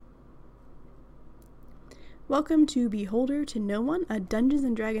Welcome to Beholder to No One, a Dungeons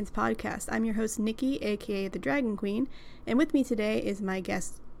 & Dragons podcast. I'm your host, Nikki, aka the Dragon Queen, and with me today is my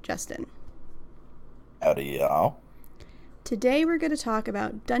guest, Justin. Howdy, y'all. Today we're going to talk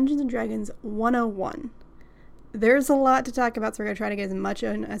about Dungeons & Dragons 101. There's a lot to talk about, so we're going to try to get as much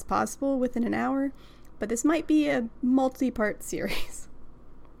in as possible within an hour, but this might be a multi-part series.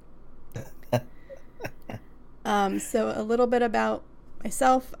 So a little bit about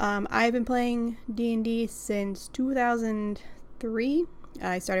myself. I've been playing D&D since 2003.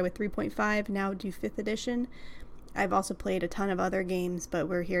 I started with 3.5, now do 5th edition. I've also played a ton of other games, but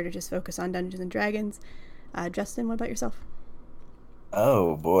we're here to just focus on Dungeons & Dragons. Justin, what about yourself?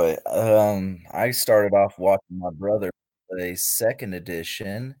 Oh boy. I started off watching my brother play 2nd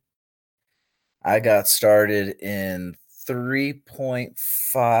edition. I got started in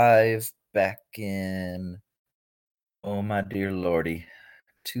 3.5 back in, oh my dear lordy,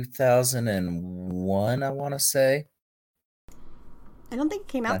 2001, I want to say. I don't think it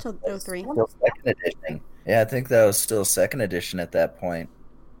came out till That was 03. still 2nd edition. Yeah, I think that was still 2nd edition at that point.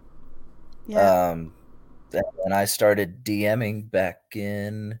 Yeah. And I started DMing back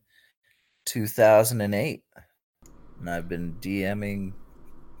in 2008. And I've been DMing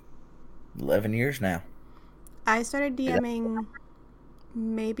 11 years now. I started DMing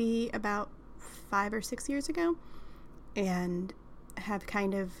maybe about 5 or 6 years ago, and have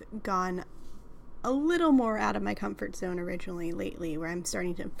kind of gone a little more out of my comfort zone originally lately, where I'm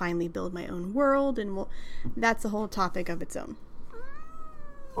starting to finally build my own world, and that's a whole topic of its own.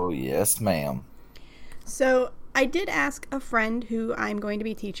 Oh, yes, ma'am. So I did ask a friend who I'm going to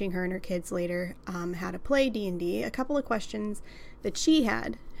be teaching her and her kids later how to play D&D a couple of questions that she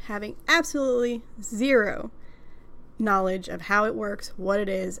had, having absolutely zero knowledge of how it works, what it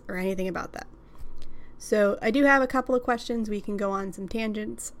is, or anything about that. So I do have a couple of questions. We can go on some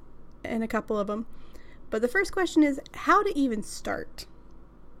tangents in a couple of them. But the first question is how to even start.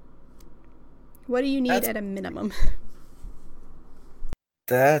 What do you need at a minimum?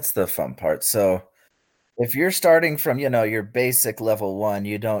 That's the fun part. So if you're starting from, your basic level 1,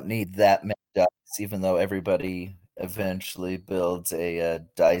 you don't need that many dice, even though everybody eventually builds a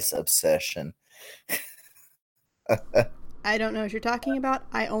dice obsession. I don't know what you're talking about.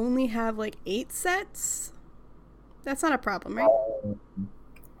 I only have like 8 sets. That's not a problem, right?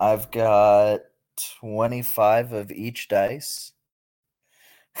 I've got 25 of each dice.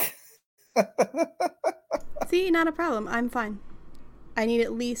 See, not a problem. I'm fine. I need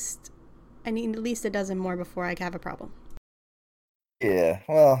at least a dozen more before I have a problem. Yeah,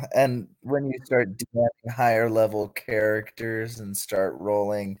 well, and when you start DMing higher level characters and start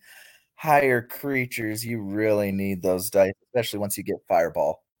rolling higher creatures, you really need those dice, especially once you get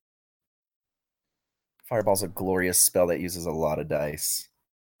Fireball. Fireball's a glorious spell that uses a lot of dice.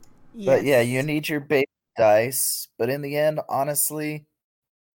 But yeah, you Yes. need your base dice, but in the end, honestly,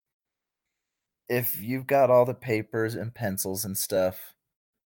 if you've got all the papers and pencils and stuff,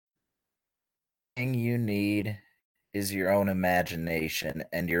 the thing you need is your own imagination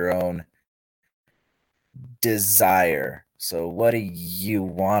and your own desire. So what do you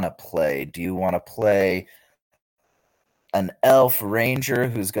want to play? Do you want to play an elf ranger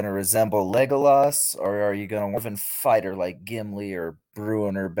who's going to resemble Legolas, or are you going to have a fighter like Gimli or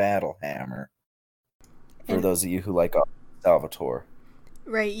Bruin or Battlehammer? For And those of you who like Salvatore.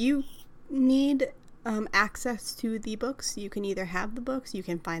 right, you need access to the books. You can either have the books, you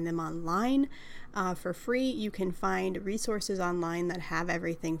can find them online for free. You can find resources online that have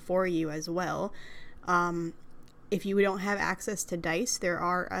everything for you as well. If you don't have access to dice, there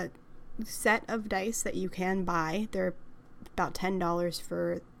are a set of dice that you can buy. They're about $10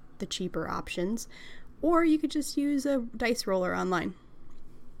 for the cheaper options, or you could just use a dice roller online.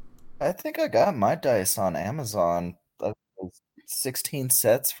 I think I got my dice on Amazon. 16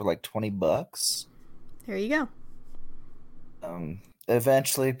 sets for like $20. There you go.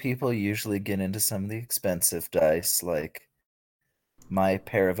 Eventually, people usually get into some of the expensive dice, like my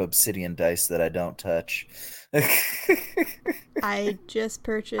pair of obsidian dice that I don't touch. I just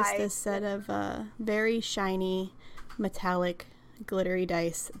purchased a set of very shiny metallic glittery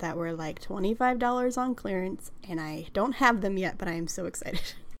dice that were like $25 on clearance, and I don't have them yet, but I am so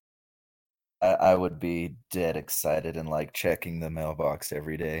excited. I would be dead excited and like checking the mailbox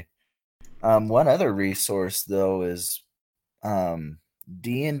every day. One other resource though is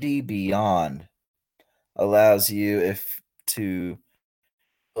D&D Beyond allows you if to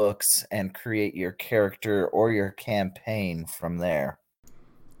books and create your character or your campaign from there.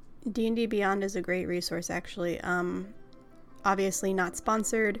 D&D Beyond is a great resource, actually. Obviously not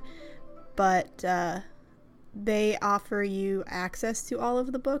sponsored, but They offer you access to all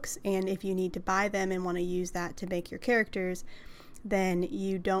of the books, and if you need to buy them and want to use that to make your characters, then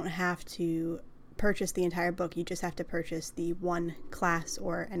you don't have to purchase the entire book. You just have to purchase the one class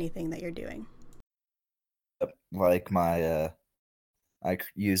or anything that you're doing. Like I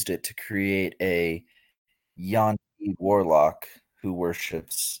used it to create a Yanti warlock who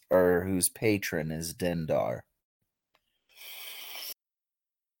worships or whose patron is Dendar,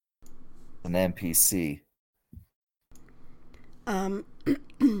 an NPC. Um,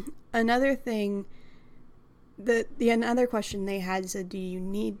 another thing, the another question they had said, do you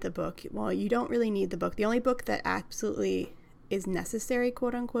need the book? Well, you don't really need the book. The only book that absolutely is necessary,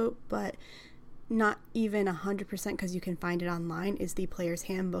 quote unquote, but not even 100% because you can find it online, is the player's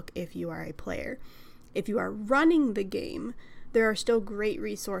handbook if you are a player. If you are running the game, there are still great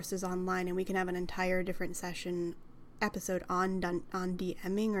resources online, and we can have an entire different session episode on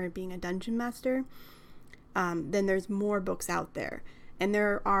DMing or being a dungeon master. Then there's more books out there, and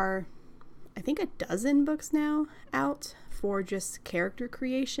there are, I think, a dozen books now out for just character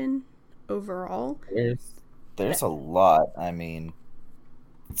creation overall. There's a lot. I mean,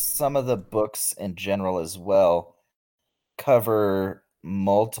 some of the books in general as well cover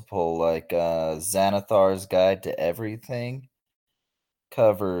multiple, like Xanathar's Guide to Everything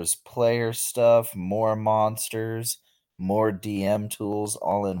covers player stuff, more monsters, more DM tools,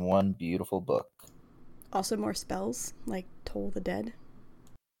 all in one beautiful book. Also more spells, like Toll the Dead.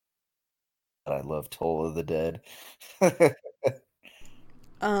 I love Toll of the Dead.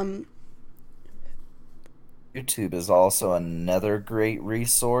 Um, YouTube is also another great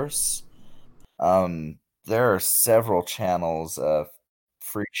resource. There are several channels.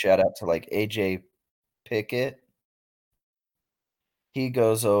 Free shout out to like AJ Pickett. He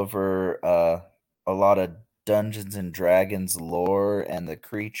goes over a lot of Dungeons and Dragons lore and the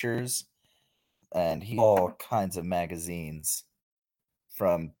creatures, and he all kinds of magazines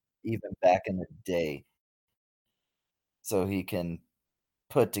from even back in the day, so he can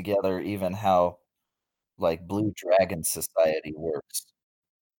put together even how like Blue Dragon Society works.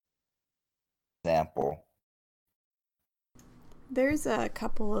 Example. there's a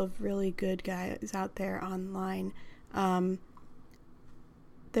couple of really good guys out there online. Um,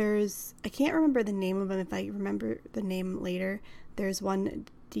 I can't remember the name of them. If I remember the name later, there's one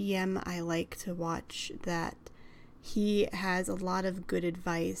DM I like to watch that he has a lot of good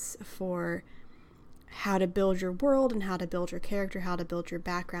advice for how to build your world and how to build your character, how to build your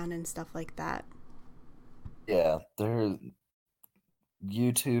background and stuff like that. Yeah,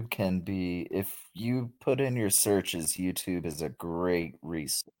 YouTube can be, if you put in your searches, YouTube is a great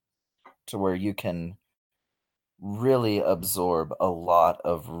resource to where you can really absorb a lot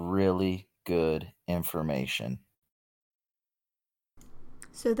of really good information.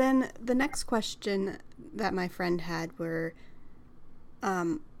 So then the next question that my friend had were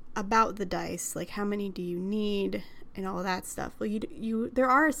about the dice, like how many do you need and all that stuff. Well, there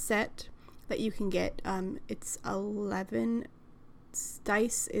are a set that you can get. It's 11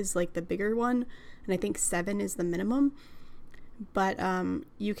 dice is like the bigger one, and I think 7 is the minimum. But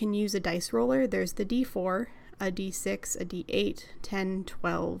you can use a dice roller. There's the D4, a D6, a D8, 10,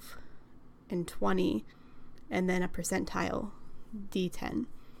 12, and 20, and then a percentile D10.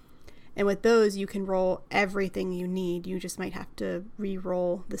 And with those, you can roll everything you need. You just might have to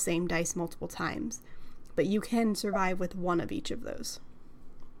re-roll the same dice multiple times. But you can survive with one of each of those.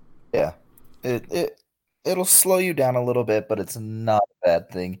 Yeah. It'll slow you down a little bit, but it's not a bad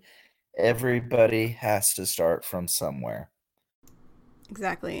thing. Everybody has to start from somewhere.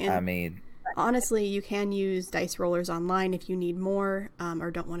 Exactly. And I mean, honestly, you can use dice rollers online if you need more or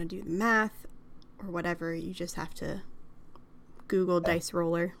don't want to do the math or whatever. You just have to Google dice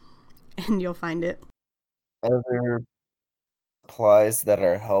roller and you'll find it. other supplies that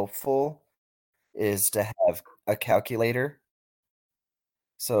are helpful is to have a calculator.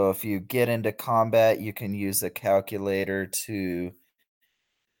 So if you get into combat, you can use a calculator to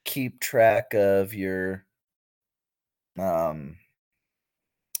keep track of um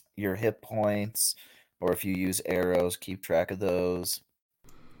your hit points, or if you use arrows, keep track of those.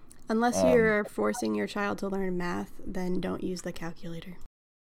 Unless Um you're forcing your child to learn math, then don't use the calculator.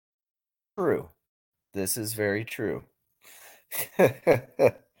 True. This is very true.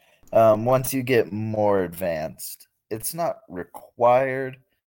 Once you get more advanced, it's not required,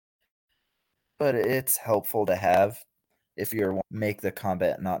 but it's helpful to have if you make the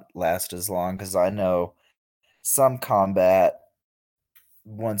combat not last as long. Because I know some combat,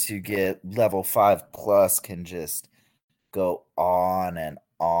 once you get level 5 plus, can just go on and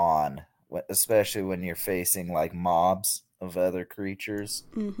on, especially when you're facing like mobs of other creatures.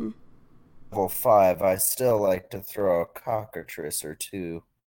 Mm-hmm. level 5, I still like to throw a cockatrice or two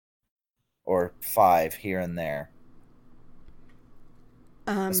or 5 here and there,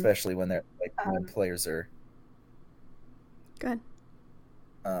 Um, especially when they're like when players are Good.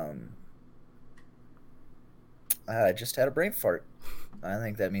 um I just had a brain fart. I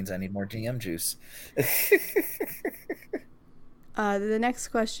think that means I need more GM juice. The next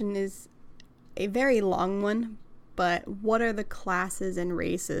question is a very long one, but what are the classes and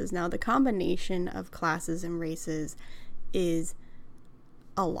races? Now, the combination of classes and races is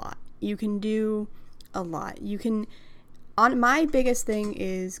a lot. You can do a lot. You can, on my biggest thing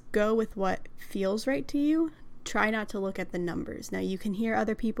is go with what feels right to you. Try not to look at the numbers. Now, you can hear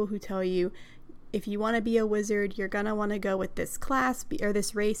other people who tell you if you want to be a wizard, you're going to want to go with this class or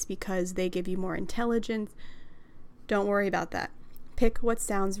this race because they give you more intelligence. Don't worry about that. Pick what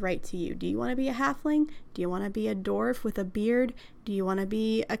sounds right to you. Do you want to be a halfling? Do you want to be a dwarf with a beard? Do you want to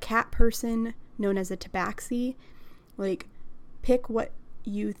be a cat person known as a tabaxi? Like, pick what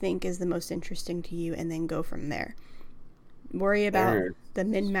you think is the most interesting to you and then go from there. Worry about the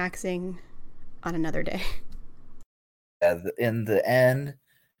min-maxing on another day. In the end,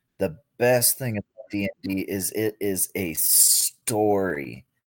 the best thing about D&D is it is a story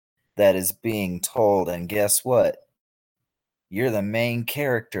that is being told, and guess what? You're the main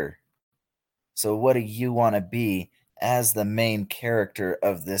character. So what do you want to be as the main character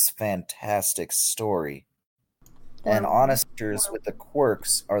of this fantastic story? And honesters with the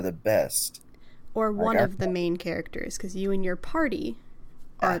quirks are the best. Or one of the main characters, because you and your party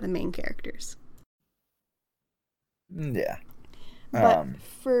are the main characters. Yeah. But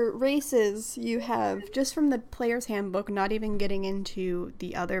for races, you have, just from the player's handbook, not even getting into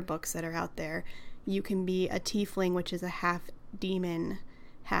the other books that are out there, you can be a tiefling, which is a half demon,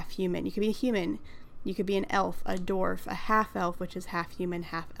 half human. You could be a human. You could be an elf, a dwarf, a half elf, which is half human,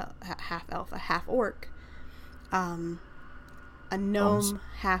 half elf, a half orc, a gnome,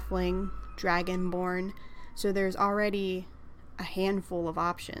 halfling, dragonborn. So there's already a handful of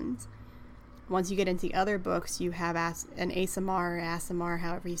options. Once you get into the other books, you have an Aasimar, or Aasimar,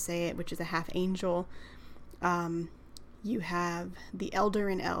 however you say it, which is a half angel. You have the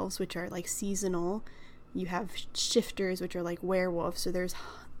Eldarin elves, which are like seasonal. You have shifters, which are like werewolves. So there's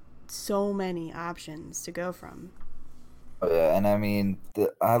so many options to go from. And I mean,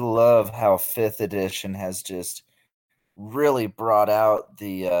 I love how 5th edition has just really brought out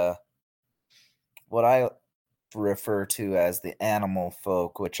the what I refer to as the animal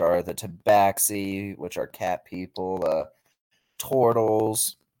folk, which are the tabaxi, which are cat people, turtle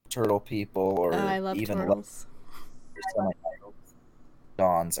people, or I love even turtles.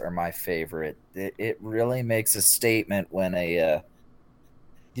 Dons are my favorite. It really makes a statement when a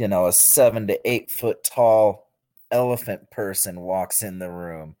 7 to 8 foot tall elephant person walks in the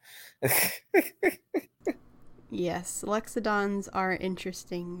room. Yes, Lexodons are an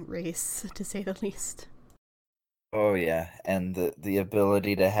interesting race, to say the least. Oh yeah, and the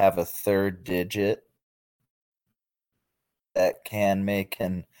ability to have a third digit that can make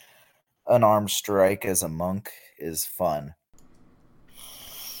an unarmed strike as a monk is fun.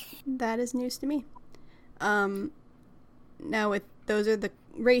 That is news to me. Now, with those are the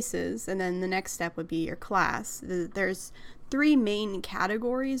races, and then the next step would be your class. There's 3 main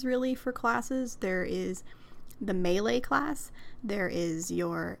categories really for classes. There is the melee class, there is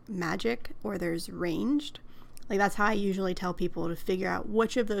your magic, or there's ranged. Like, that's how I usually tell people to figure out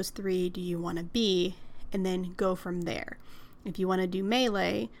which of those 3 do you want to be, and then go from there. If you want to do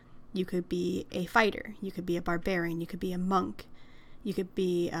melee, you could be a fighter, you could be a barbarian, you could be a monk, you could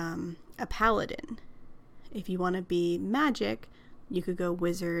be a paladin. If you want to be magic, you could go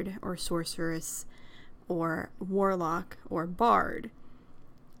wizard or sorceress or warlock or bard.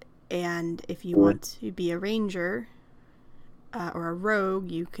 And if you want to be a ranger or a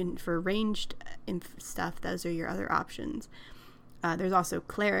rogue, you can, for ranged stuff, those are your other options. There's also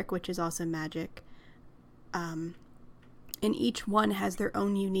cleric, which is also magic. And each one has their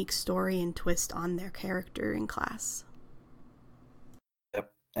own unique story and twist on their character and class.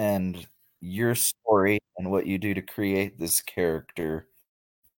 Yep. And your story and what you do to create this character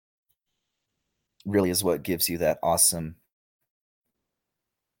really is what gives you that awesome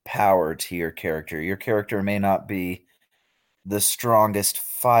power to your character. Your character may not be the strongest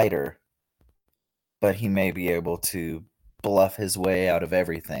fighter, but he may be able to bluff his way out of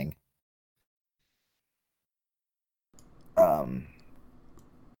everything.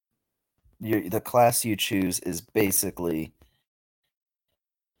 The class you choose is basically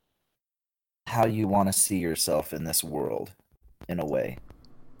how you want to see yourself in this world, in a way.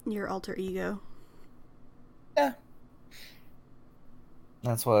 Your alter ego. Yeah.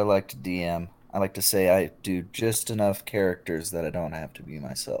 That's what I like to DM. I like to say I do just enough characters that I don't have to be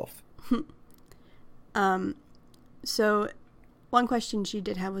myself. So one question she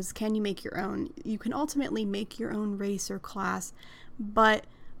did have was, can you make your own? You can ultimately make your own race or class, but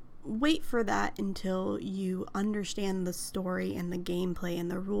wait for that until you understand the story and the gameplay and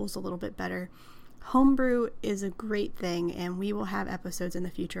the rules a little bit better. Homebrew is a great thing, and we will have episodes in the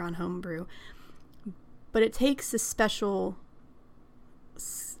future on homebrew, but it takes a special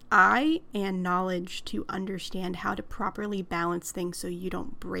eye and knowledge to understand how to properly balance things so you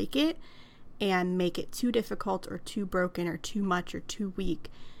don't break it and make it too difficult or too broken or too much or too weak.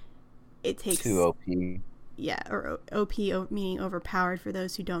 It Too takes, OP. yeah, or OP meaning overpowered for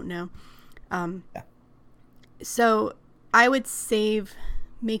those who don't know. Yeah. So I would save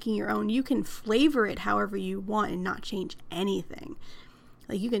making your own. You can flavor it however you want and not change anything.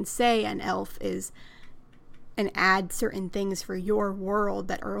 Like you can say an elf is and add certain things for your world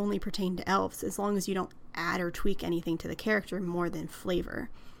that are only pertain to elves, as long as you don't add or tweak anything to the character more than flavor.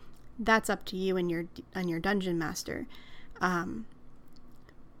 That's up to you and your dungeon master.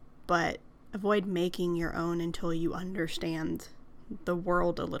 But avoid making your own until you understand the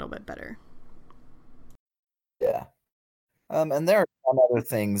world a little bit better. Yeah. And there are some other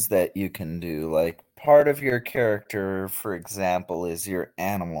things that you can do. Like part of your character, for example, is your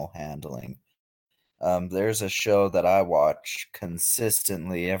animal handling. There's a show that I watch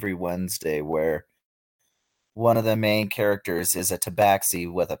consistently every Wednesday where one of the main characters is a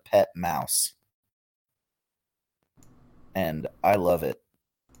tabaxi with a pet mouse. And I love it.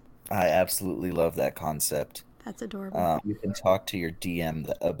 I absolutely love that concept. That's adorable. You can talk to your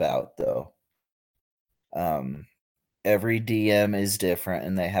DM about though. Every DM is different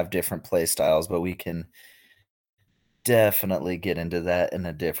and they have different play styles, but we can definitely get into that in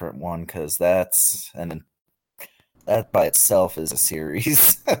a different one because that by itself is a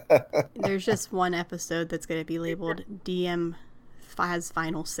series. There's just one episode that's going to be labeled DM has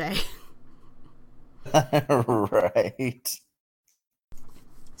final say. Right.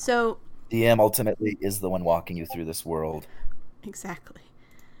 So, DM ultimately is the one walking you through this world. exactly.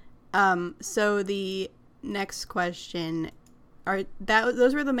 So the next question are that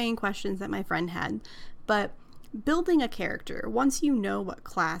those were the main questions that my friend had. But building a character, once you know what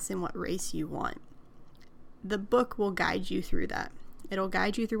class and what race you want, the book will guide you through that. It'll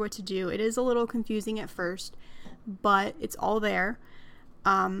guide you through what to do. It is a little confusing at first, but it's all there.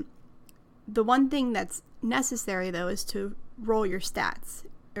 The one thing that's necessary though is to roll your stats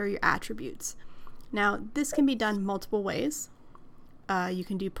or your attributes. Now, this can be done multiple ways. You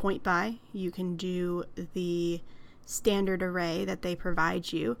can do point buy, you can do the standard array that they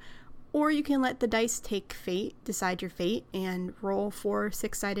provide you, or you can let the dice take fate, decide your fate, and roll 4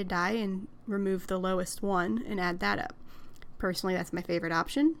 6-sided die and remove the lowest one and add that up. Personally, that's my favorite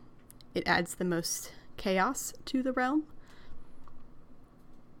option. It adds the most chaos to the realm.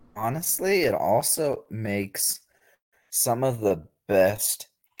 Honestly, it also makes some of the best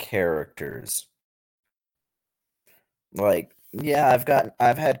characters. Like, yeah,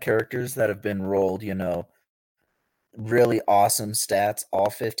 I've had characters that have been rolled, really awesome stats, all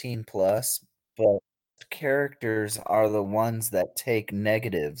 15 plus, but characters are the ones that take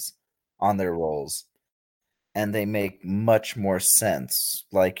negatives on their rolls and they make much more sense.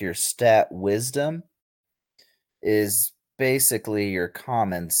 Like your stat wisdom is basically your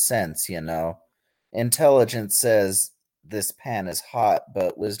common sense. Intelligence says this pan is hot,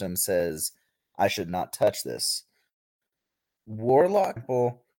 but wisdom says I should not touch this. Warlock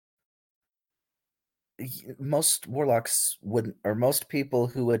people, most warlocks wouldn't, or most people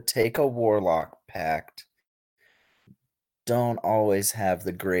who would take a warlock pact don't always have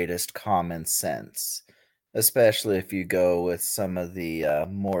the greatest common sense, especially if you go with some of the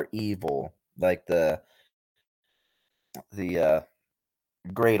more evil, like the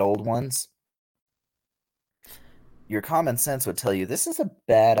great old ones. Your common sense would tell you this is a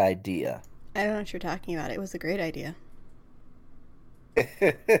bad idea. I don't know what you're talking about. It was a great idea.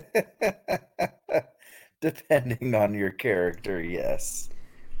 Depending on your character, yes.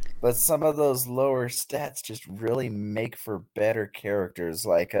 But some of those lower stats just really make for better characters.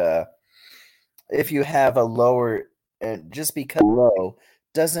 Like if you have a lower, just because low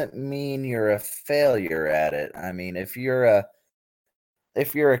doesn't mean you're a failure at it. I mean, if you're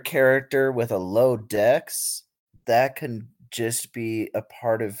a character with a low dex, that can just be a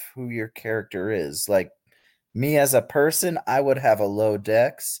part of who your character is. Like me as a person, I would have a low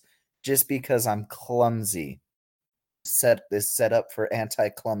dex just because I'm clumsy. Set up for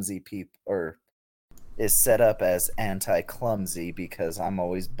anti-clumsy people, or is set up as anti-clumsy because I'm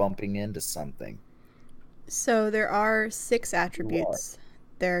always bumping into something. So there are 6 You are. attributes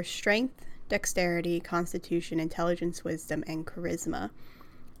They're strength, dexterity, constitution, intelligence, wisdom, and charisma.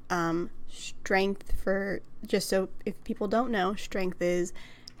 Strength, for just so if people don't know, strength is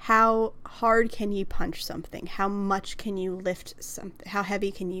how hard can you punch something? How much can you lift something? How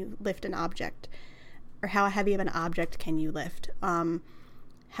heavy can you lift an object? Or how heavy of an object can you lift?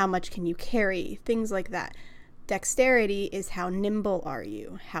 How much can you carry? Things like that. Dexterity is how nimble are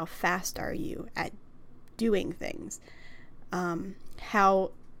you? How fast are you at doing things?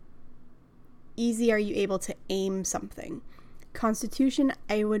 How easy are you able to aim something? Constitution,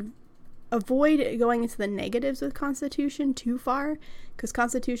 I would avoid going into the negatives with constitution too far, because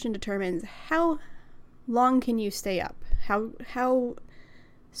constitution determines how long can you stay up, how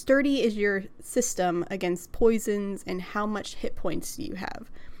sturdy is your system against poisons, and how much hit points do you have,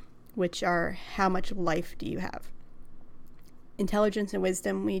 which are how much life do you have. Intelligence and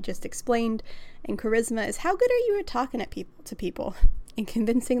wisdom we just explained, and charisma is how good are you at talking to people and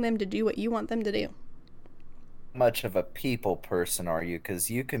convincing them to do what you want them to do. Much of a people person are you? Because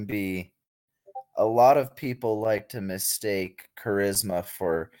you can be, a lot of people like to mistake charisma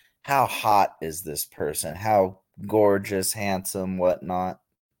for how hot is this person, how gorgeous, handsome, whatnot,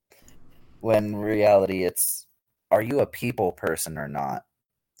 when in reality it's, are you a people person or not?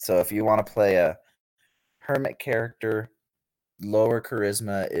 So if you want to play a hermit character, lower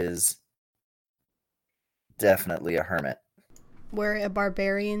charisma is definitely a hermit. Where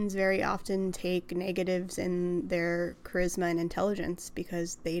barbarians very often take negatives in their charisma and intelligence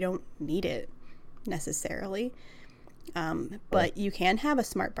because they don't need it necessarily. But you can have a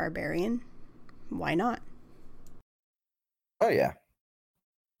smart barbarian. Why not? Oh, yeah.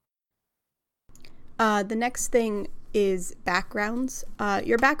 The next thing is backgrounds.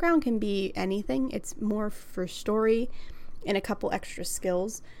 Your background can be anything. It's more for story and a couple extra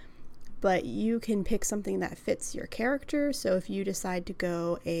skills. But you can pick something that fits your character. So if you decide to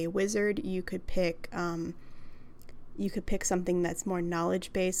go a wizard, you could pick something that's more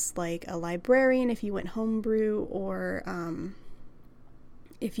knowledge based, like a librarian if you went homebrew, or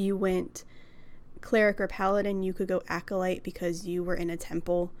if you went cleric or paladin, you could go acolyte because you were in a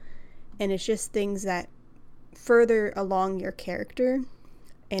temple. And it's just things that further along your character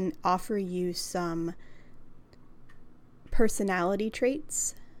and offer you some personality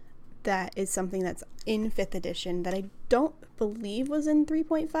traits. That is something that's in 5th edition that I don't believe was in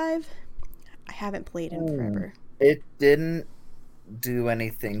 3.5. I haven't played in forever. It didn't do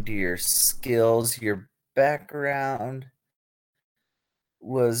anything to your skills. Your background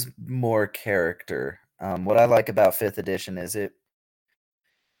was more character. What I like about 5th edition is it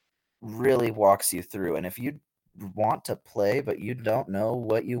really walks you through. And if you want to play, but you don't know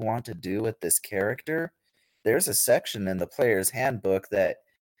what you want to do with this character, there's a section in the player's handbook that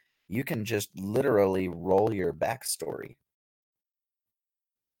you can just literally roll your backstory,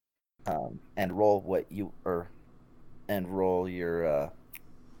 and roll your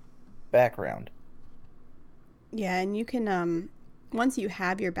background. Yeah, and you can once you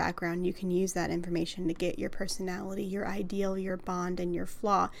have your background, you can use that information to get your personality, your ideal, your bond, and your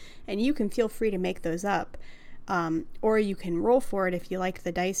flaw, and you can feel free to make those up, or you can roll for it if you like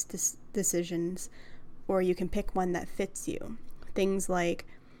the dice decisions, or you can pick one that fits you. Things like,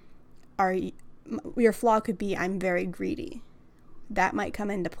 your flaw could be, I'm very greedy. That might come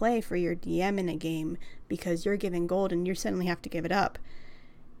into play for your DM in a game because you're given gold and you suddenly have to give it up.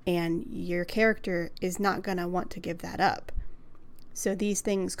 And your character is not going to want to give that up. So these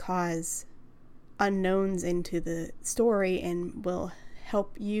things cause unknowns into the story and will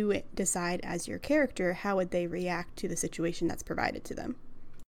help you decide as your character how would they react to the situation that's provided to them.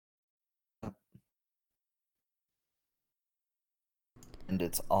 And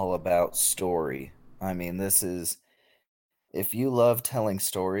it's all about story. I mean, this is, if you love telling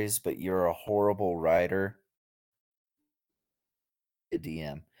stories, but you're a horrible writer, a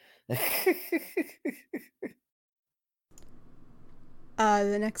DM.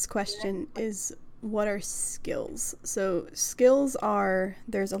 The next question is, what are skills? So skills are,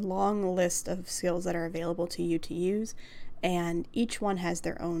 there's a long list of skills that are available to you to use, and each one has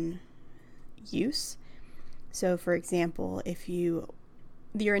their own use. So for example, if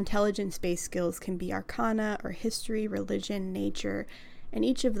your intelligence-based skills can be arcana or history, religion, nature, and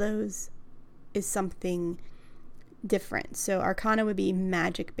each of those is something different. So arcana would be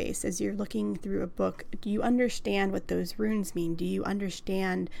magic-based. As you're looking through a book, do you understand what those runes mean? Do you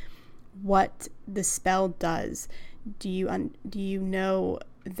understand what the spell does? Do you know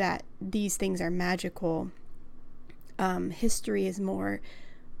that these things are magical? History is more,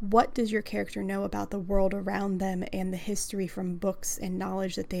 what does your character know about the world around them and the history from books and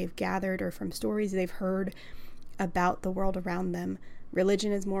knowledge that they've gathered or from stories they've heard about the world around them?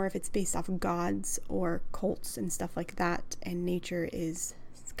 Religion is more if it's based off of gods or cults and stuff like that. And nature is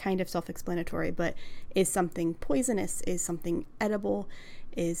kind of self-explanatory, but is something poisonous, is something edible,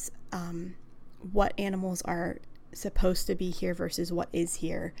 is what animals are supposed to be here versus what is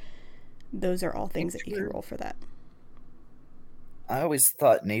here. Those are all things that you can roll for that. I always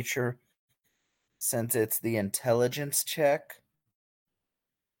thought nature, since it's the intelligence check,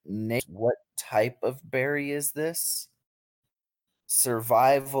 what type of berry is this?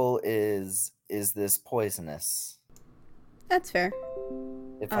 Survival is this poisonous? That's fair.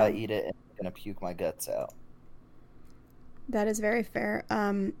 If I eat it, I'm gonna puke my guts out. That is very fair.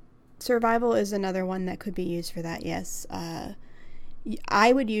 Survival is another one that could be used for that, yes.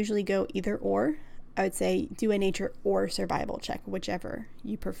 I would usually go either or. I would say do a nature or survival check, whichever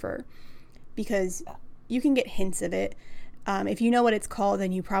you prefer, because you can get hints of it. If you know what it's called,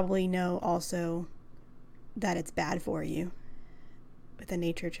 then you probably know also that it's bad for you with a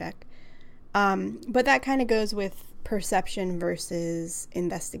nature check. But that kind of goes with perception versus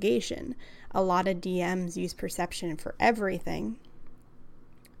investigation. A lot of DMs use perception for everything,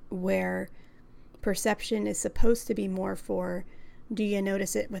 where perception is supposed to be more for, do you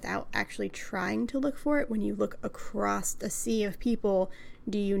notice it without actually trying to look for it? When you look across a sea of people,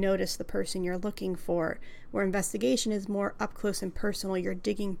 do you notice the person you're looking for? Where investigation is more up close and personal. You're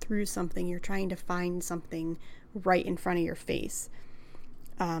digging through something. You're trying to find something right in front of your face.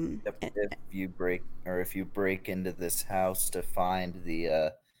 If you break into this house to find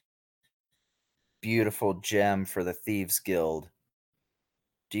the beautiful gem for the Thieves Guild,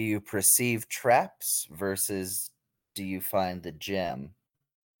 do you perceive traps versus do you find the gem?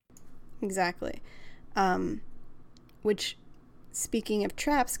 Exactly. Which, speaking of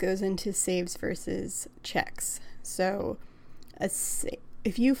traps, goes into saves versus checks. So,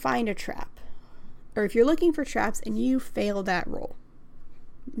 if you find a trap, or if you're looking for traps and you fail that roll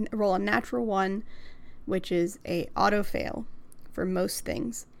a natural 1, which is a auto fail for most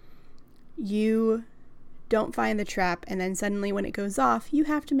things. You don't find the trap, and then suddenly when it goes off, you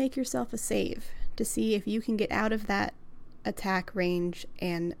have to make yourself a save to see if you can get out of that attack range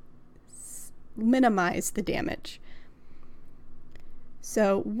and minimize the damage.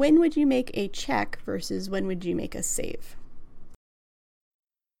 So when would you make a check versus when would you make a save?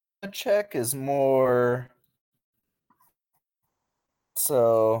 A check is more...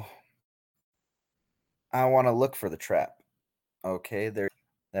 So I want to look for the trap. Okay,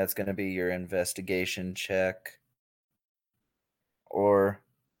 that's going to be your investigation check. Or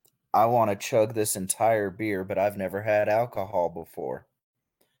I want to chug this entire beer, but I've never had alcohol before.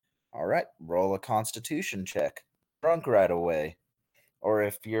 All right, roll a constitution check. Drunk right away. Or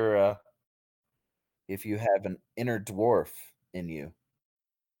if you have an inner dwarf in you.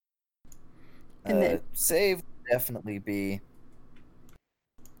 And then save definitely be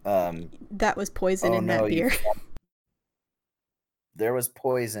that was poison in that beer. There was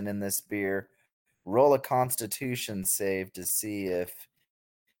poison in this beer. Roll a constitution save to see if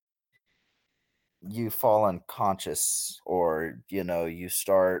you fall unconscious or, you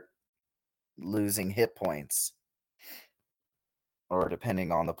start losing hit points. Or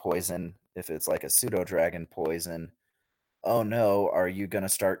depending on the poison, if it's like a pseudo dragon poison, oh no, are you going to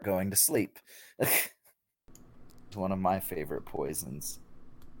start going to sleep? It's one of my favorite poisons.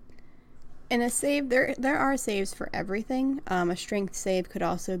 In a save, there are saves for everything. A strength save could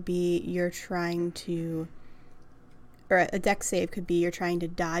also be you're trying to, or a dex save could be you're trying to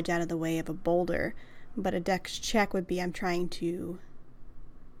dodge out of the way of a boulder. But a dex check would be I'm trying to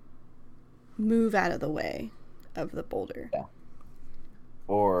move out of the way of the boulder. Yeah.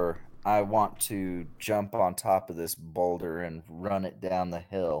 Or I want to jump on top of this boulder and run it down the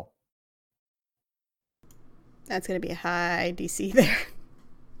hill. That's going to be a high DC there.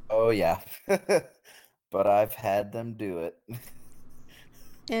 Oh, yeah. But I've had them do it.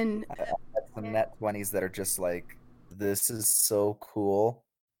 And I've had some nat 20s that are just like, this is so cool,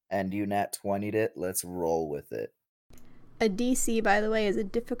 and you nat 20'd it, let's roll with it. A DC, by the way, is a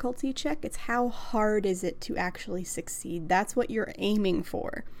difficulty check. It's how hard is it to actually succeed. That's what you're aiming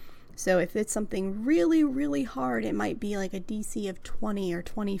for. So if it's something really, really hard, it might be like a DC of 20 or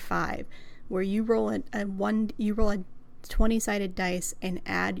 25, where you roll a 20-sided dice and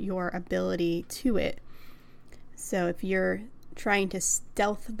add your ability to it. So if you're trying to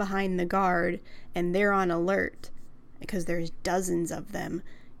stealth behind the guard and they're on alert because there's dozens of them,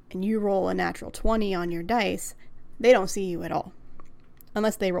 and you roll a natural 20 on your dice, they don't see you at all.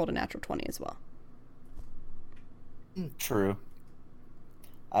 Unless they rolled a natural 20 as well. True.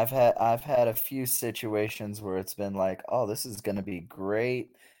 I've had a few situations where it's been like, oh, this is going to be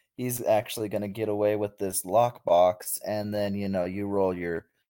great. he's actually going to get away with this lockbox, and then you roll your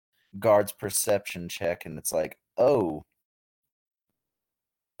guard's perception check, and it's like, oh,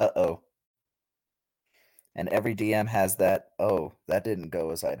 uh-oh. And every DM has that, oh, that didn't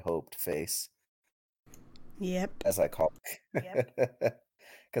go as I'd hoped face, Yep. as I call it.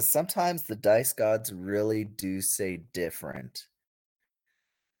 Because sometimes the dice gods really do say different.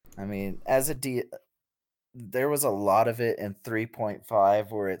 I mean, there was a lot of it in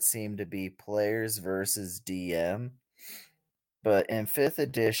 3.5 where it seemed to be players versus DM. But in 5th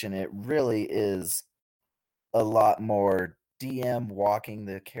edition, it really is a lot more DM walking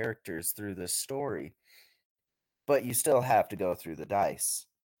the characters through the story. But you still have to go through the dice.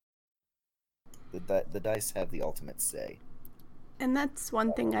 The dice have the ultimate say. And that's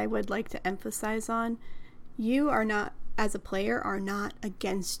one thing I would like to emphasize on. You are not, as a player, are not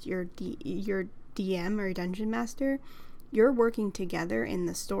against your DM or dungeon master. You're working together in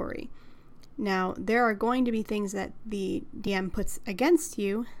the story. Now, there are going to be things that the DM puts against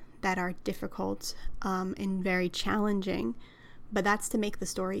you that are difficult and very challenging, but that's to make the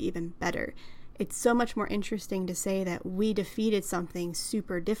story even better. It's so much more interesting to say that we defeated something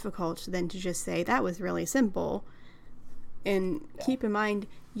super difficult than to just say that was really simple. And keep in mind,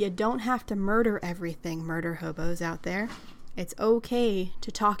 you don't have to murder everything, murder hobos out there. It's okay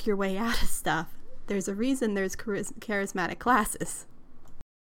to talk your way out of stuff. There's a reason there's charismatic classes.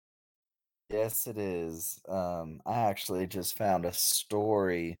 Yes, it is. I actually just found a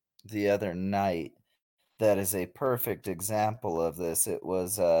story the other night that is a perfect example of this. It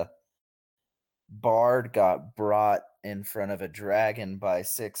was Bard got brought in front of a dragon by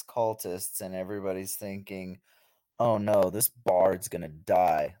 6 cultists, and everybody's thinking, oh no, this Bard's gonna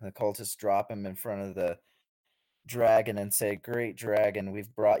die. The cultists drop him in front of the dragon and say, great dragon,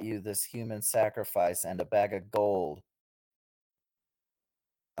 we've brought you this human sacrifice and a bag of gold.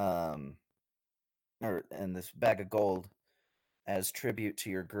 And this bag of gold as tribute to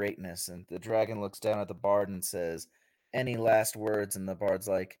your greatness. And the dragon looks down at the Bard and says, any last words? And the Bard's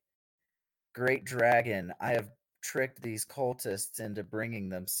like, great dragon, I have tricked these cultists into bringing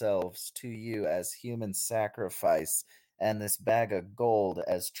themselves to you as human sacrifice and this bag of gold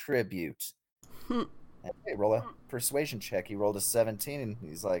as tribute. Hey, roll a persuasion check. He rolled a 17 and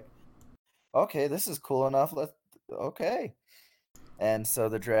he's like, okay, this is cool enough. Okay. And so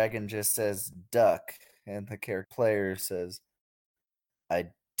the dragon just says duck, and the character player says,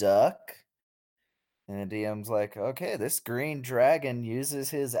 I duck? And the DM's like, okay, this green dragon uses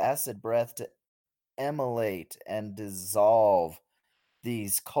his acid breath to immolate and dissolve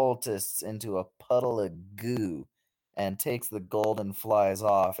these cultists into a puddle of goo and takes the gold and flies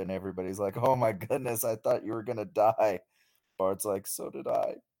off. And everybody's like, oh my goodness, I thought you were going to die. Bard's like, so did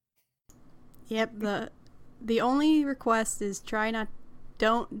I. Yep, the only request is try not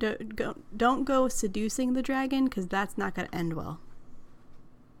don't go seducing the dragon, because that's not going to end well.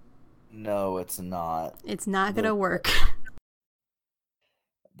 No, it's not. It's not going to work.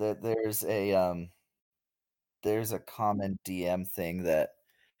 There's a common DM thing that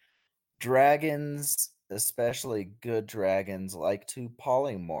dragons, especially good dragons, like to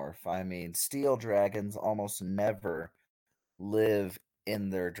polymorph. I mean, steel dragons almost never live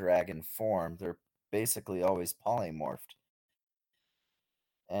in their dragon form. They're basically always polymorphed.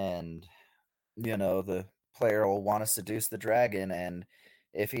 And, the player will want to seduce the dragon, and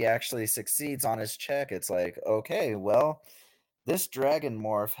if he actually succeeds on his check, it's like, okay, well, this dragon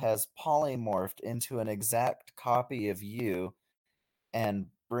morph has polymorphed into an exact copy of you and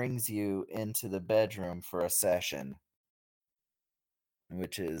brings you into the bedroom for a session,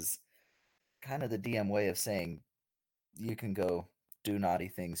 which is kind of the DM way of saying you can go do naughty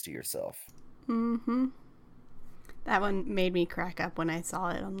things to yourself. Mm-hmm. That one made me crack up when I saw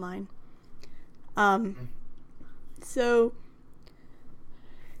it online. So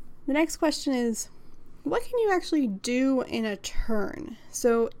the next question is, what can you actually do in a turn?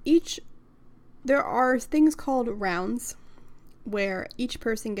 So there are things called rounds where each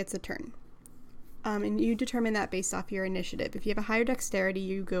person gets a turn. And you determine that based off your initiative. If you have a higher dexterity,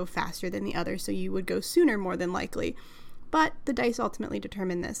 you go faster than the other, so you would go sooner more than likely. But the dice ultimately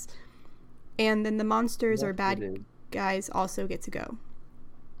determine this. And then the monsters or bad guys also get to go.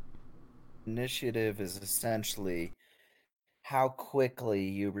 Initiative is essentially how quickly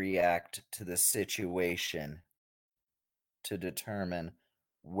you react to the situation to determine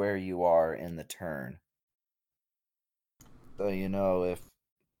where you are in the turn. So, if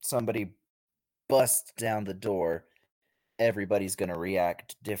somebody busts down the door, everybody's going to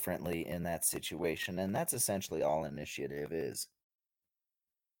react differently in that situation. And that's essentially all initiative is.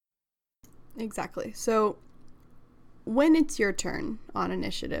 Exactly. So when it's your turn on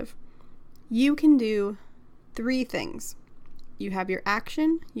initiative, you can do 3 things. You have your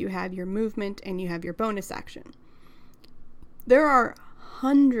action, you have your movement, and you have your bonus action. There are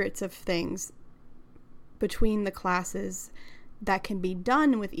hundreds of things between the classes that can be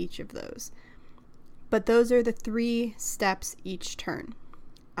done with each of those. But those are the 3 steps each turn.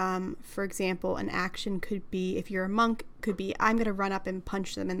 For example, an action could be, if you're a monk, could be, I'm going to run up and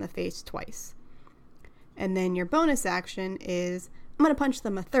punch them in the face twice. And then your bonus action is, I'm going to punch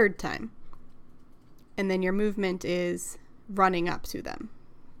them a 3rd time. And then your movement is running up to them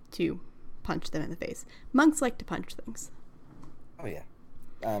to punch them in the face. Monks like to punch things. Oh yeah.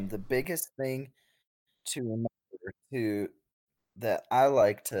 The biggest thing to remember that I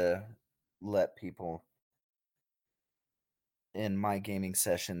like to let people in my gaming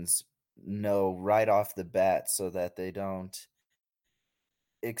sessions know right off the bat so that they don't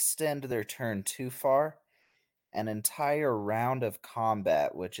extend their turn too far. An entire round of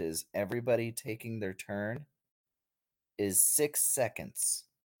combat, which is everybody taking their turn, is 6 seconds.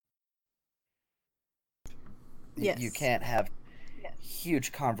 Yes. You can't have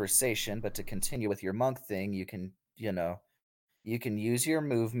huge conversation, but to continue with your monk thing, you can use your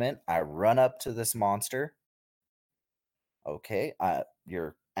movement. I run up to this monster. Okay,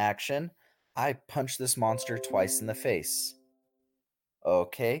 your action, I punch this monster twice in the face.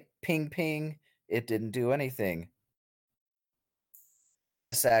 Okay, ping ping, it didn't do anything.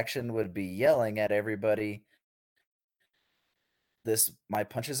 This action would be yelling at everybody, my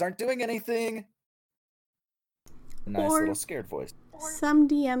punches aren't doing anything. Nice little scared voice. Some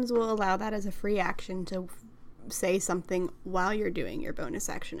DMs will allow that as a free action to say something while you're doing your bonus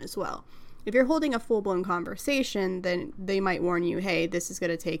action as well. If you're holding a full-blown conversation, then they might warn you, hey, this is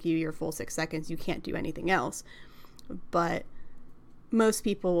going to take you your full 6 seconds. You can't do anything else. But most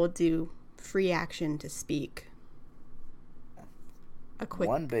people will do free action to speak.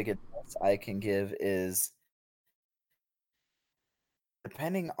 One big advice I can give is,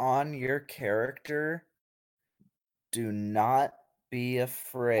 depending on your character, do not be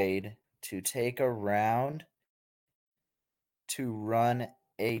afraid to take a round to run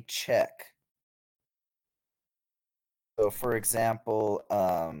a check. So, for example,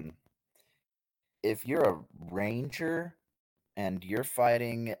 if you're a ranger and you're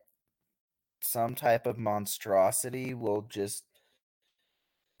fighting some type of monstrosity, we'll just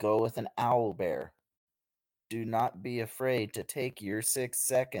go with an owlbear. Do not be afraid to take your 6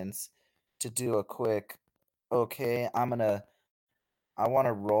 seconds to do a quick, okay, I want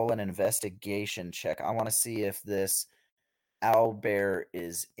to roll an investigation check. I want to see if this owlbear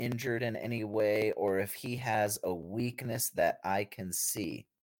is injured in any way or if he has a weakness that I can see.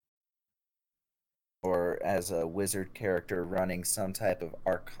 Or as a wizard character running some type of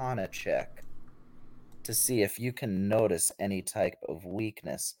arcana check to see if you can notice any type of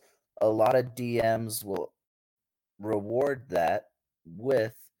weakness. A lot of DMs will reward that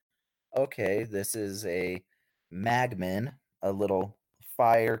with, okay, this is a magman, a little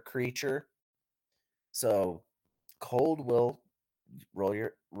fire creature. So Cold will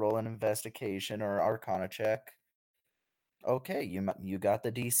roll an investigation or arcana check. Okay, you got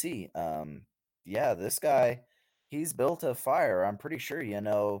the DC. Yeah, this guy, he's built of fire. I'm pretty sure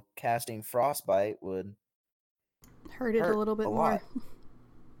casting frostbite would hurt it a little bit more.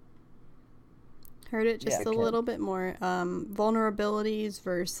 Hurt it just a little bit more. Vulnerabilities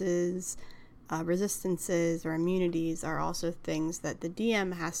versus resistances or immunities are also things that the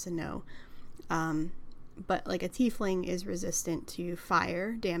DM has to know. But like a tiefling is resistant to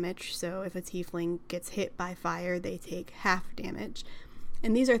fire damage, so if a tiefling gets hit by fire, they take half damage.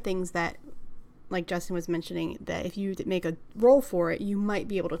 And these are things that, like Justin was mentioning, that if you make a roll for it, you might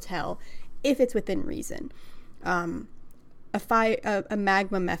be able to tell if it's within reason. A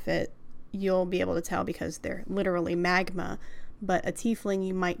magma method, you'll be able to tell because they're literally magma, but a tiefling,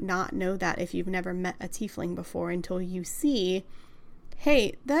 you might not know that if you've never met a tiefling before until you see,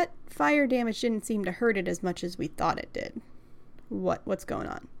 hey, that fire damage didn't seem to hurt it as much as we thought it did. What's going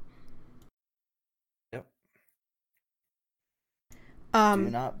on? Yep.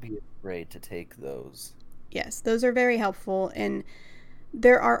 Do not be afraid to take those. Yes, those are very helpful. And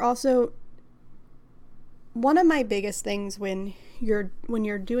there are also, one of my biggest things when you're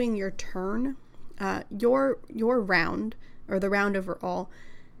doing your turn, your round, or the round overall,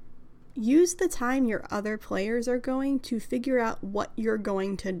 use the time your other players are going to figure out what you're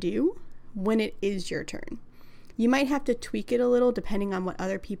going to do when it is your turn. You might have to tweak it a little depending on what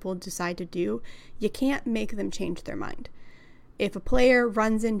other people decide to do. You can't make them change their mind. If a player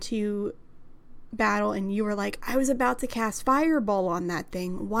runs into battle and you were like, I was about to cast fireball on that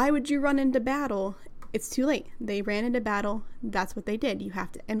thing, why would you run into battle? it's too late. They ran into battle. That's what they did. You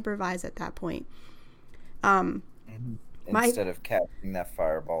have to improvise at that point. Um, my Instead of casting that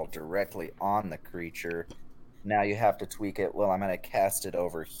fireball directly on the creature, now you have to tweak it. Well, I'm going to cast it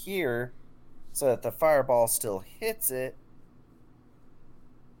over here so that the fireball still hits it,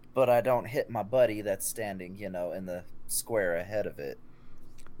 but I don't hit my buddy that's standing, in the square ahead of it.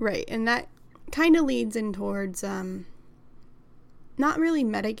 right, and that kind of leads in towards not really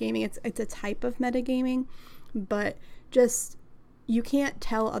metagaming. It's a type of metagaming, but just you can't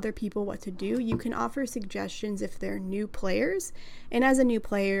tell other people what to do. You can offer suggestions if they're new players, and as a new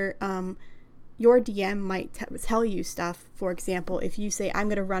player, your DM might tell you stuff. For example, if you say, I'm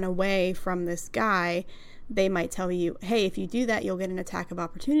going to run away from this guy, they might tell you, hey, if you do that, you'll get an attack of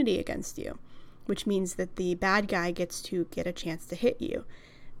opportunity against you, which means that the bad guy gets to get a chance to hit you.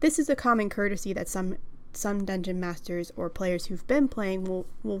 This is a common courtesy that some dungeon masters or players who've been playing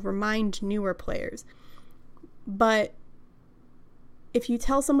will remind newer players. But if you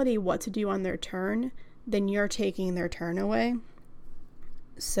tell somebody what to do on their turn, then you're taking their turn away.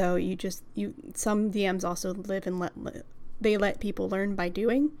 So some DMs also live and let people learn by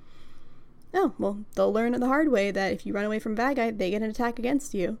doing. Oh, well, they'll learn the hard way that if you run away from a bad guy, they get an attack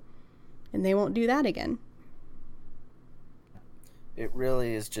against you, and they won't do that again. It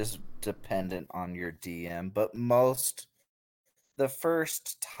really is just dependent on your DM, but the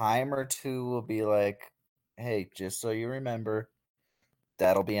first time or two will be like, hey, just so you remember,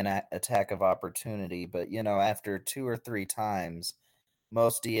 that'll be an attack of opportunity. But, after 2 or 3 times,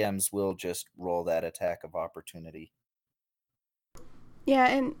 most DMs will just roll that attack of opportunity. Yeah,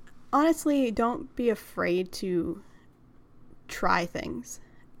 and honestly, don't be afraid to try things.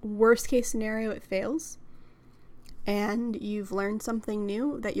 Worst case scenario, it fails, and you've learned something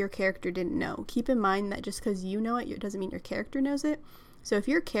new that your character didn't know. Keep in mind that just because you know it doesn't mean your character knows it. So if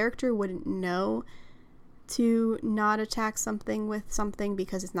your character wouldn't know to not attack something with something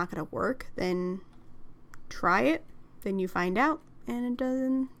because it's not going to work, then try it, then you find out, and it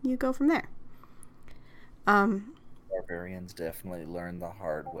doesn't, you go from there. Barbarians definitely learn the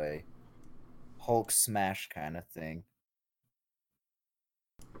hard way. Hulk smash kind of thing.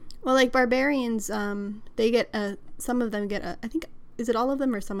 Well, like barbarians, they get some of them get I think, is it all of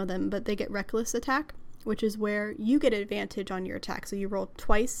them or some of them, but they get reckless attack, which is where you get advantage on your attack. So you roll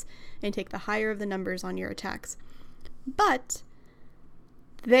twice and take the higher of the numbers on your attacks. But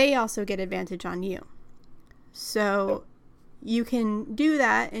they also get advantage on you. So you can do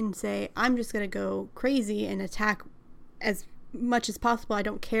that and say, I'm just going to go crazy and attack as much as possible. I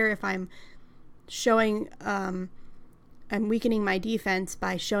don't care if I'm showing, I'm weakening my defense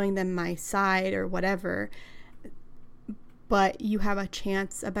by showing them my side or whatever. But you have a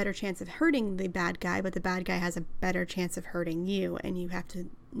better chance of hurting the bad guy, but the bad guy has a better chance of hurting you, and you have to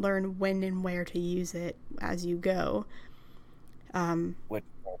learn when and where to use it as you go. Which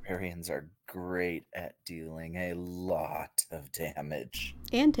barbarians are great at dealing a lot of damage.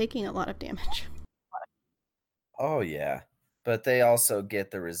 And taking a lot of damage. Oh, yeah. But they also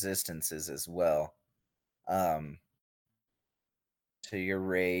get the resistances as well. To your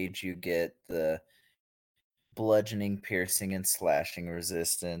rage, you get the bludgeoning, piercing, and slashing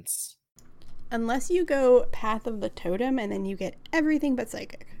resistance. Unless you go Path of the Totem, and then you get everything but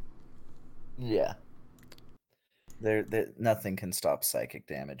psychic. Yeah. Nothing can stop psychic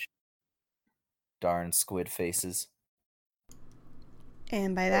damage. Darn squid faces.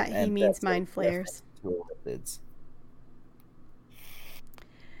 And by that, he means mind flayers.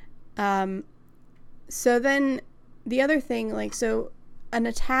 So then the other thing, so an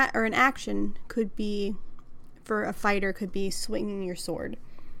attack or an action could be, for a fighter, could be swinging your sword.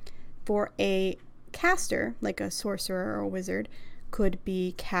 For a caster, like a sorcerer or a wizard, could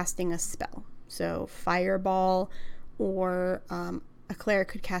be casting a spell. So fireball, or a cleric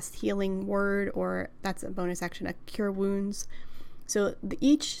could cast healing word, or that's a bonus action, a cure wounds. So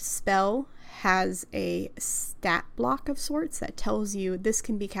each spell has a stat block of sorts that tells you this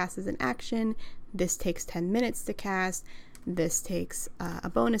can be cast as an action, this takes 10 minutes to cast, this takes a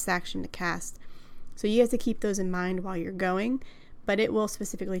bonus action to cast. So you have to keep those in mind while you're going, but it will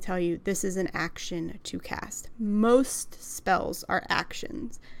specifically tell you this is an action to cast. Most spells are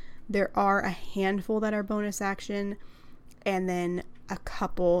actions. There are a handful that are bonus action, and then a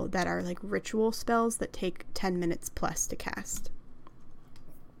couple that are like ritual spells that take 10 minutes plus to cast.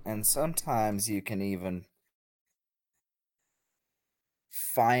 And sometimes you can even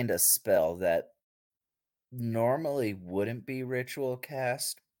find a spell that normally wouldn't be ritual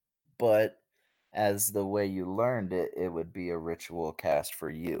cast, but as the way you learned it, it would be a ritual cast for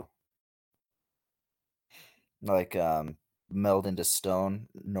you. Like, meld into stone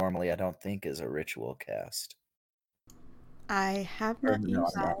normally I don't think is a ritual cast. I have Or not no,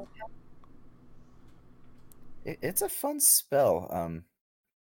 used it. it's a fun spell.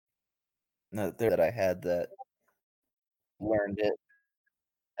 No, there that I had that learned it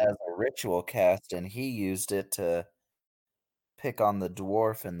as a ritual cast, and he used it to pick on the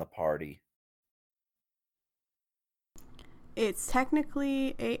dwarf in the party. It's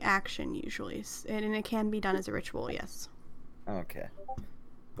technically a action usually, and it can be done as a ritual. Yes. Okay.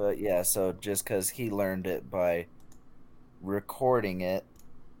 But yeah, so just because he learned it by recording it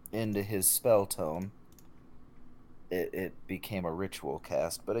into his spell tone, it became a ritual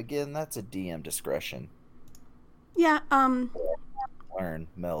cast. But again, that's a DM discretion. Yeah. Learn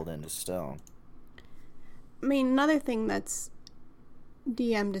meld into stone. I mean, another thing that's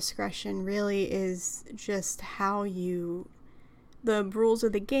DM discretion really is just how you. The rules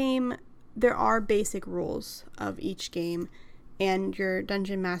of the game, there are basic rules of each game, and your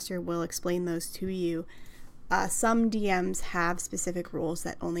dungeon master will explain those to you. Some DMs have specific rules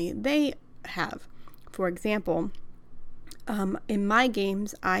that only they have. For example, in my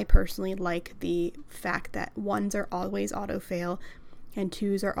games, I personally like the fact that ones are always auto fail and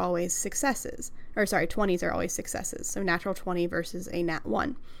twos are always successes. Or sorry, 20s are always successes. So natural 20 versus a nat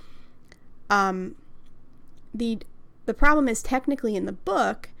 1. Um, the problem is technically in the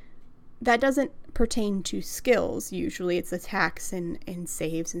book, that doesn't pertain to skills. Usually it's attacks and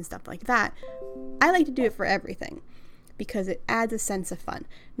saves and stuff like that. I like to do it for everything because it adds a sense of fun.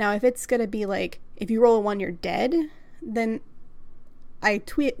 Now, if it's going to be like, if you roll a 1, you're dead, then I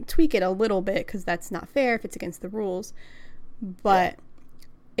tweak it a little bit because that's not fair if it's against the rules. But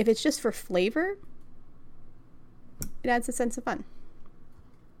if it's just for flavor, it adds a sense of fun.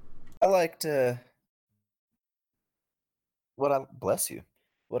 I like to bless you.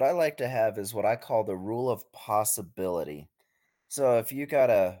 What I like to have is what I call the rule of possibility. So if you got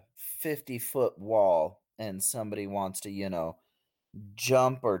a 50-foot wall and somebody wants to,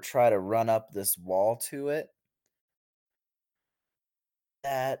 jump or try to run up this wall to it,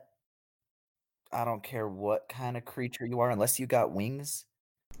 that I don't care what kind of creature you are, unless you got wings,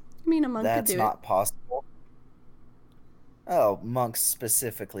 I mean, a monk could that's do it. not possible. Oh, monks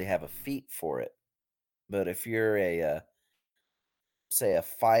specifically have a feat for it. But if you're say a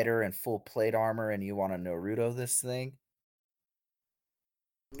fighter in full plate armor and you want to Naruto this thing,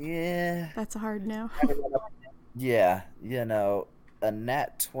 yeah, That's a hard no. yeah, a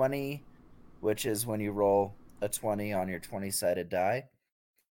nat 20, which is when you roll a 20 on your 20-sided die,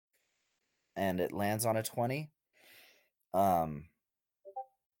 and it lands on a 20. For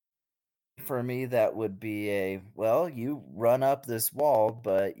me, that would be well, you run up this wall,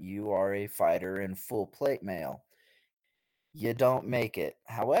 but you are a fighter in full plate mail. You don't make it.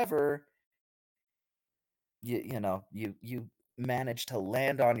 However, you manage to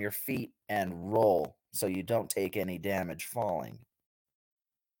land on your feet and roll, so you don't take any damage falling.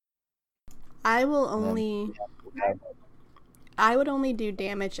 I will And then only I would only do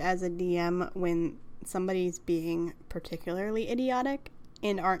damage as a DM when somebody's being particularly idiotic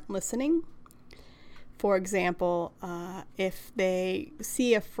and aren't listening. For example, if they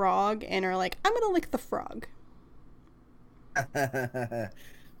see a frog and are like, I'm gonna lick the frog.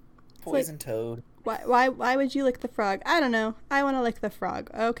 poison toad. Why would you lick the frog? I don't know. I want to lick the frog.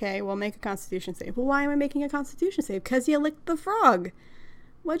 Okay, well, make a constitution save. Well, why am I making a constitution save? Because you licked the frog.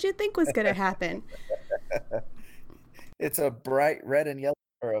 What'd you think was going to happen? It's a bright red and yellow,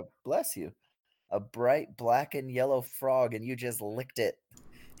 or bless you, a bright black and yellow frog, and you just licked it.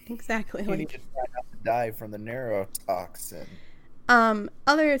 Exactly. You need to try not to die from the neurotoxin.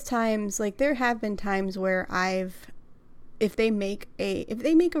 Other times, like there have been times where if they make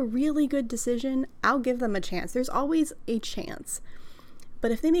a really good decision, I'll give them a chance. There's always a chance.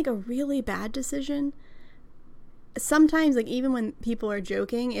 But if they make a really bad decision, sometimes, like even when people are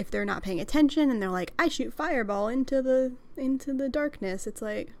joking, if they're not paying attention and they're like, I shoot fireball into the darkness, it's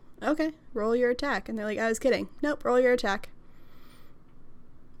like, okay, roll your attack. And they're like, I was kidding. Nope, roll your attack.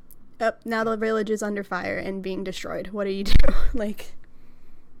 Oh, now the village is under fire and being destroyed. What do you do? Like,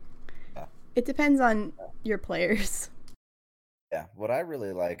 it depends on your players. Yeah, what I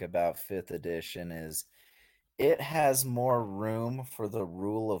really like about 5th edition is it has more room for the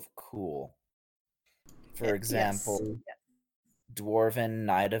rule of cool. For example, Yes. Dwarven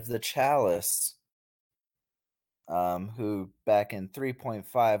Knight of the Chalice, who back in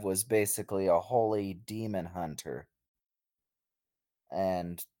 3.5 was basically a holy demon hunter.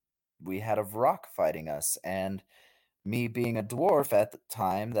 And we had a Vrock fighting us, and me being a dwarf at the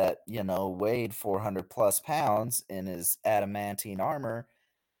time that, weighed 400 plus pounds in his adamantine armor,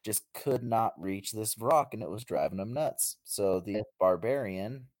 just could not reach this rock, and it was driving him nuts. So the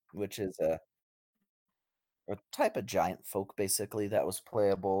barbarian, which is a type of giant folk basically that was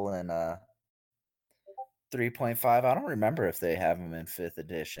playable in 3.5. I don't remember if they have them in 5th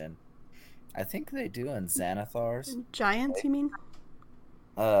edition. I think they do in Xanathar's. Giants, you mean?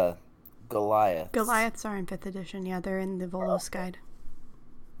 Uh, Goliaths. Goliaths are in 5th edition. Yeah, they're in the Volos guide.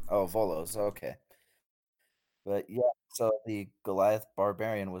 Oh, Volos. Okay. But yeah, so the Goliath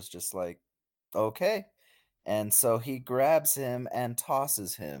barbarian was just like, okay. And so he grabs him and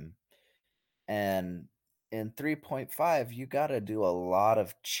tosses him. And in 3.5, you got to do a lot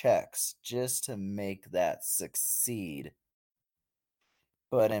of checks just to make that succeed.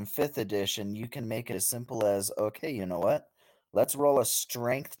 But in 5th edition, you can make it as simple as, okay, you know what? Let's roll a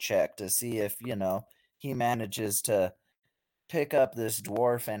strength check to see if, he manages to pick up this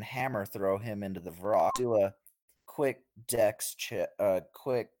dwarf and hammer throw him into the rock. Do a quick dex check, a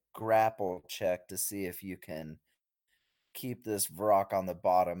quick grapple check to see if you can keep this rock on the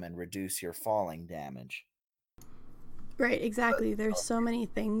bottom and reduce your falling damage. Right, exactly. There's so many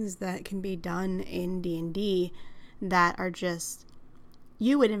things that can be done in D&D that are just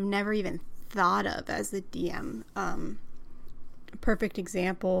you would have never even thought of as the DM. Perfect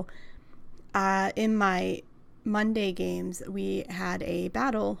example, in my Monday games, we had a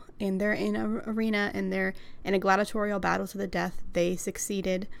battle, and they're in an arena, and they're in a gladiatorial battle to the death. They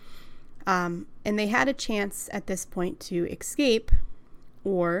succeeded, and they had a chance at this point to escape,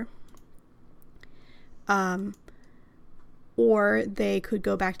 or they could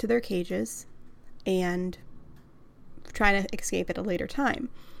go back to their cages and try to escape at a later time.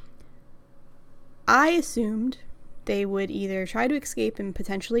 I assumed they would either try to escape and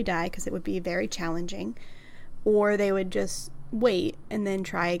potentially die because it would be very challenging, or they would just wait and then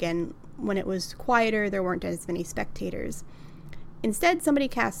try again when it was quieter, there weren't as many spectators. Instead, somebody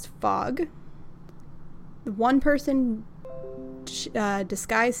cast fog. One person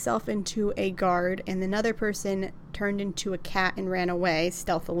disguised self into a guard, and another person turned into a cat and ran away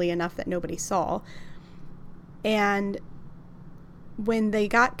stealthily enough that nobody saw. And when they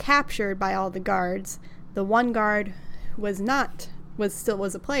got captured by all the guards, the one guard was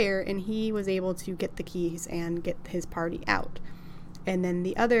a player, and he was able to get the keys and get his party out. And then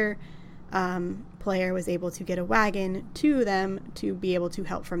the other player was able to get a wagon to them to be able to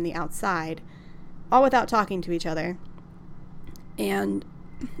help from the outside, all without talking to each other. And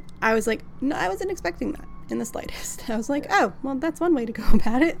I was like, no, I wasn't expecting that in the slightest. I was like, oh, well, that's one way to go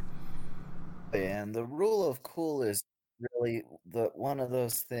about it. And the rule of cool is really one of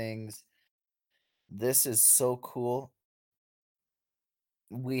those things. This is so cool.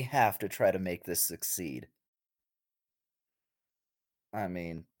 We have to try to make this succeed. I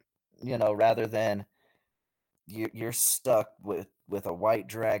mean, rather than you're stuck with a white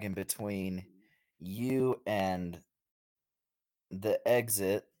dragon between you and the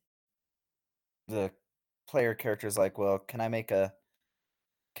exit. The player character is like, well, can I make a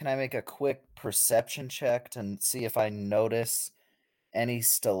quick perception check to see if I notice any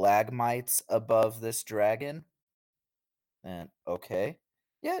stalagmites above this dragon? And okay.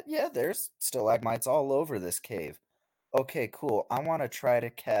 Yeah, there's stalagmites all over this cave. Okay, cool. I want to try to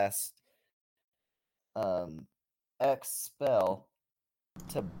cast X spell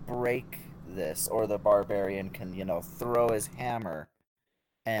to break this, or the barbarian can, throw his hammer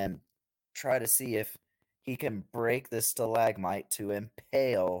and try to see if he can break this stalagmite to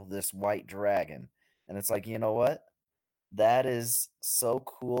impale this white dragon. And it's like, you know what? That is so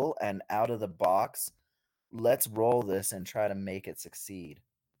cool and out of the box. Let's roll this and try to make it succeed.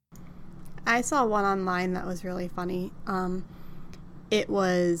 I saw one online that was really funny. It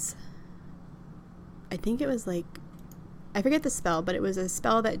was, I think it was like, I forget the spell, but it was a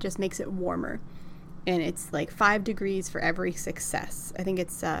spell that just makes it warmer. And it's like 5 degrees for every success. I think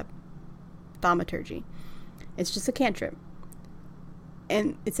it's thaumaturgy. It's just a cantrip.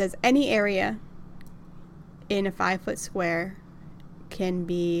 And it says any area in a 5-foot square can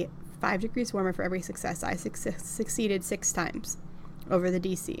be 5 degrees warmer for every success. I succeeded 6 times over the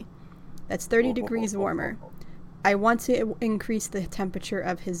DC. That's 30 degrees warmer. I want to increase the temperature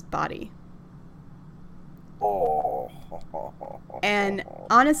of his body. And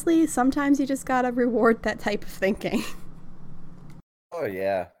honestly, sometimes you just gotta reward that type of thinking. Oh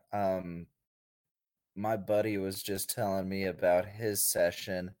yeah. My buddy was just telling me about his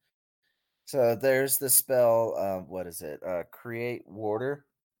session. So there's the spell, what is it? Create Water.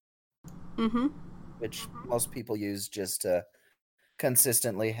 Mm-hmm. Which most people use just to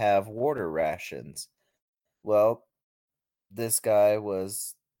consistently have water rations. Well, this guy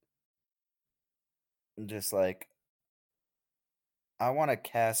was just like, I want to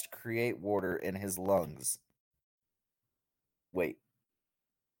cast Create Water in his lungs. Wait.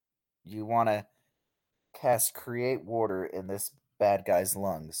 You want to cast Create Water in this bad guy's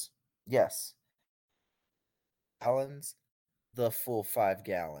lungs? Yes. Gallons? The full 5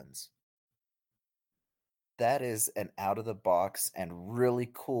 gallons. That is an out of the box and really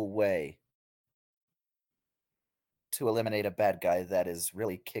cool way to eliminate a bad guy that is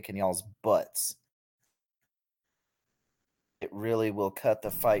really kicking y'all's butts. It really will cut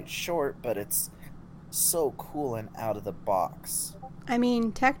the fight short, but it's so cool and out of the box. I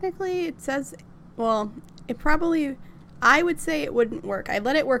mean, technically it says, well, it probably, I would say it wouldn't work. I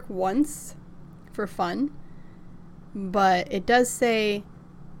let it work once for fun, but it does say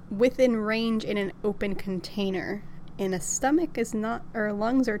within range in an open container. And a stomach is not, or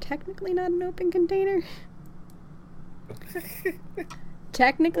lungs are technically not an open container.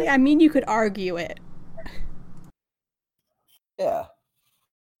 Technically, I mean, you could argue it. Yeah.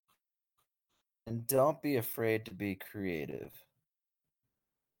 And don't be afraid to be creative.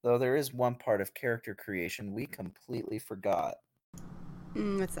 Though there is one part of character creation we completely forgot.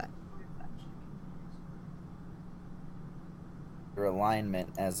 What's that? Your alignment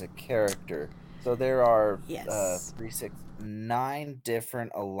as a character. So there are Yes. 9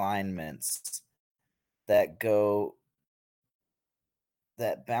 different alignments that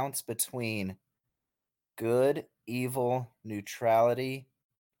bounce between good, evil, neutrality,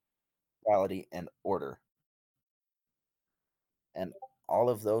 and order. And all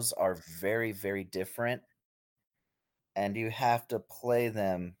of those are very, very different. And you have to play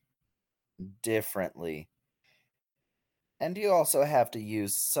them differently. And you also have to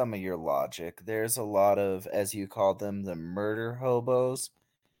use some of your logic. There's a lot of, as you call them, the murder hobos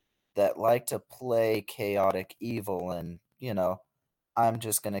that like to play chaotic evil and, I'm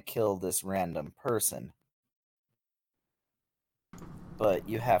just going to kill this random person. But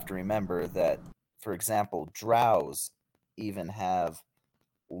you have to remember that, for example, drows even have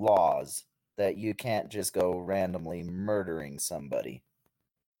laws that you can't just go randomly murdering somebody.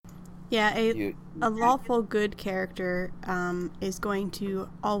 Yeah, a lawful good character is going to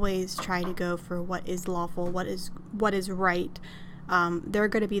always try to go for what is lawful, what is right. They're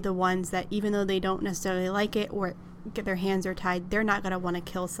going to be the ones that, even though they don't necessarily like it or get their hands are tied, they're not going to want to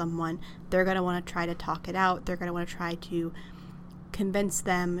kill someone. They're going to want to try to talk it out. They're going to want to try to convince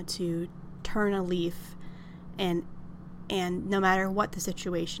them to turn a leaf, and no matter what the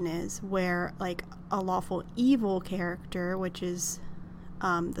situation is, where like a lawful evil character, which is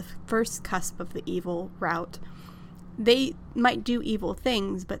the first cusp of the evil route, they might do evil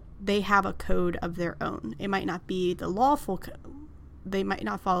things, but they have a code of their own. It might not be the lawful they might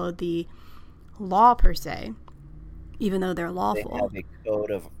not follow the law per se, even though they're lawful. They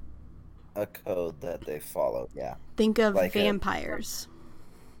have a code that they follow. Yeah. Think of like vampires.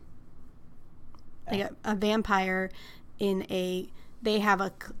 Like a vampire they have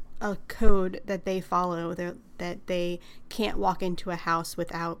a code that they follow, that they can't walk into a house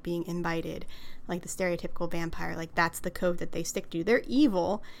without being invited, like the stereotypical vampire. Like that's the code that they stick to. They're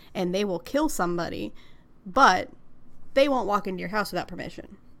evil and they will kill somebody, but they won't walk into your house without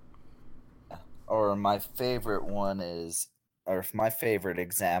permission. Or my favorite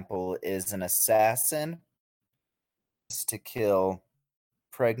example is an assassin to kill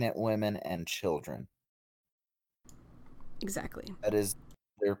pregnant women and children. Exactly. That is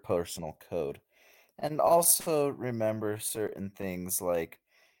their personal code. And also remember certain things like,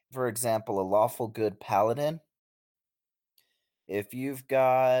 for example, a lawful good paladin. If you've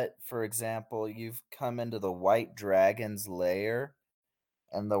got, for example, you've come into the white dragon's lair,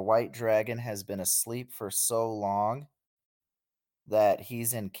 and the white dragon has been asleep for so long that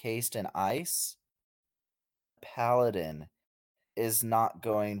he's encased in ice, paladin is not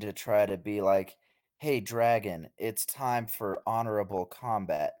going to try to be like, hey, dragon, it's time for honorable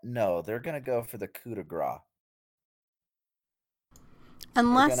combat. No, they're going to go for the coup de grace.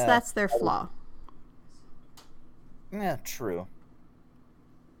 Unless that's their flaw. Yeah, true.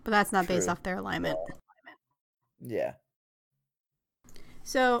 But that's not based off their alignment. Yeah.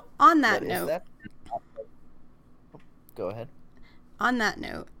 So, on that note... Go ahead. On that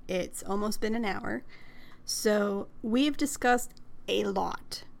note, it's almost been an hour. So, we've discussed a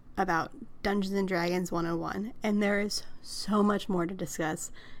lot about Dungeons & Dragons 101, and there is so much more to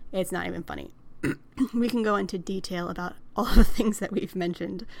discuss. It's not even funny. We can go into detail about all the things that we've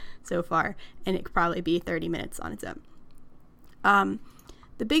mentioned so far, and it could probably be 30 minutes on its own.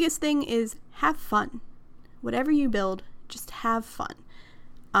 The biggest thing is have fun. Whatever you build, just have fun.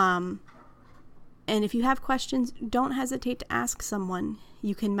 And if you have questions, don't hesitate to ask someone.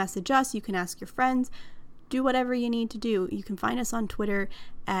 You can message us, you can ask your friends. do whatever you need to do. You can find us on Twitter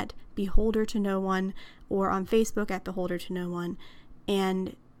at Beholder to No One or on Facebook at Beholder to No One,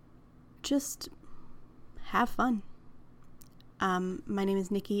 and just have fun. My name is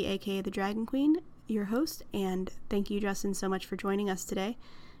Nikki, aka the Dragon Queen, your host, and thank you, Justin, so much for joining us today,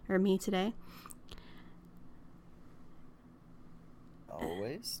 or me today.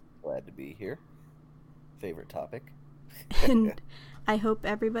 Always glad to be here. Favorite topic. And I hope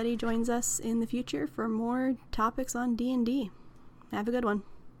everybody joins us in the future for more topics on D&D. Have a good one.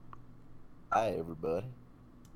 Hi, everybody.